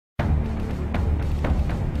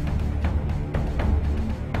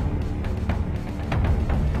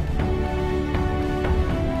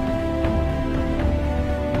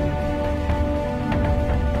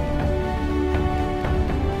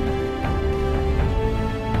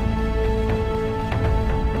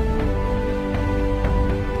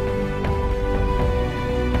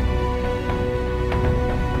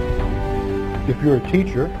If you're a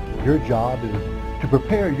teacher, your job is to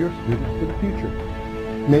prepare your students for the future.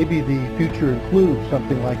 Maybe the future includes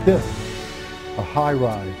something like this: a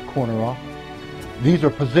high-rise corner office. These are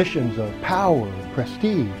positions of power and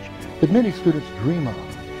prestige that many students dream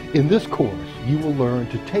of. In this course, you will learn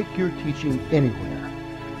to take your teaching anywhere,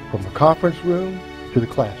 from the conference room to the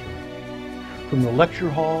classroom, from the lecture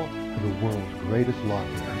hall to the world's greatest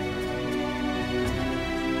library.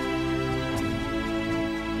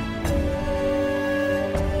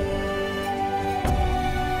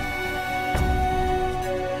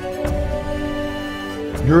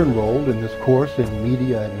 You're enrolled in this course in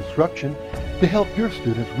media and instruction to help your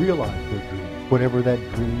students realize their dreams, whatever that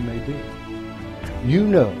dream may be. You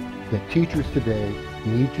know that teachers today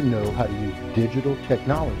need to know how to use digital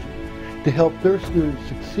technology to help their students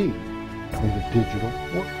succeed in the digital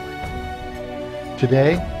workplace.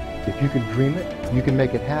 Today, if you can dream it, you can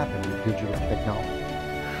make it happen with digital technology.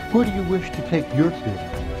 Where do you wish to take your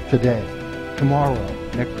students today, tomorrow,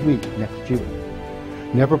 next week, next year?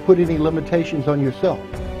 Never put any limitations on yourself,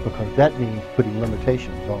 because that means putting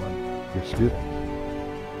limitations on your students.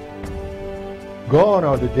 Gone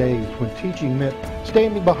are the days when teaching meant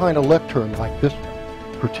standing behind a lectern like this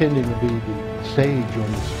one, pretending to be the sage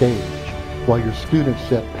on the stage, while your students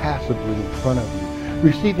sat passively in front of you,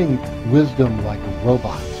 receiving wisdom like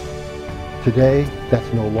robots. Today,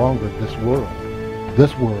 that's no longer this world.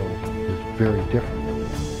 This world is very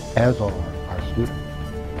different, as are our students.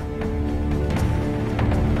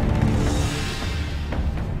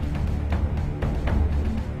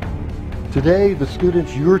 Today, the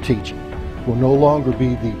students you're teaching will no longer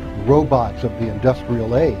be the robots of the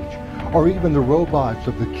industrial age, or even the robots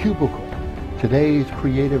of the cubicle. Today's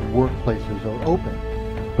creative workplaces are open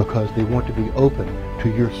because they want to be open to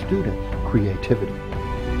your students' creativity.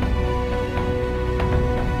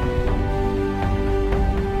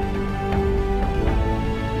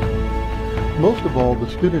 Most of all, the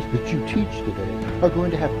students that you teach today are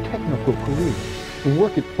going to have technical careers and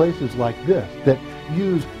work at places like this that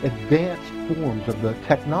use advanced forms of the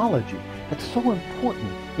technology that's so important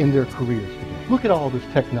in their careers today. Look at all this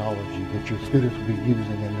technology that your students will be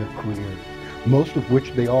using in their careers, most of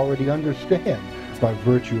which they already understand by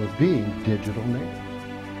virtue of being digital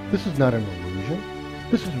natives. This is not an illusion.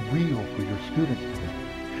 This is real for your students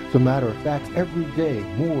today. As a matter of fact, every day,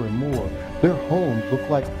 more and more, their homes look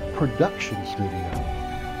like production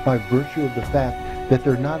studios by virtue of the fact that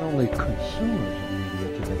they're not only consumers of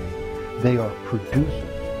media today, they are producers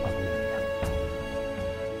of media.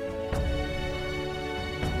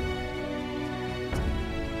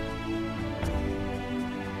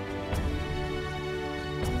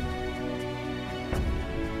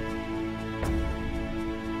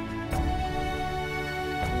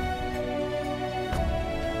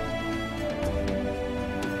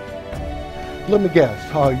 Let me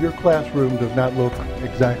guess, your classroom does not look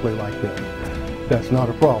exactly like this. That's not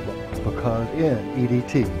a problem, because in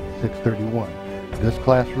EDT 631, this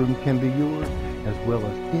classroom can be yours as well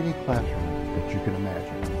as any classroom that you can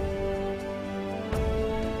imagine.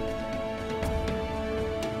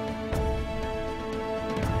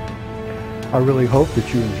 I really hope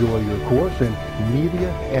that you enjoy your course in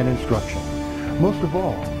media and instruction. Most of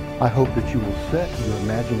all, I hope that you will set your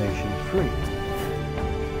imaginations free.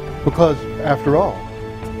 Because, after all,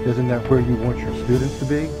 isn't that where you want your students to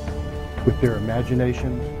be? With their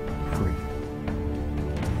imaginations free.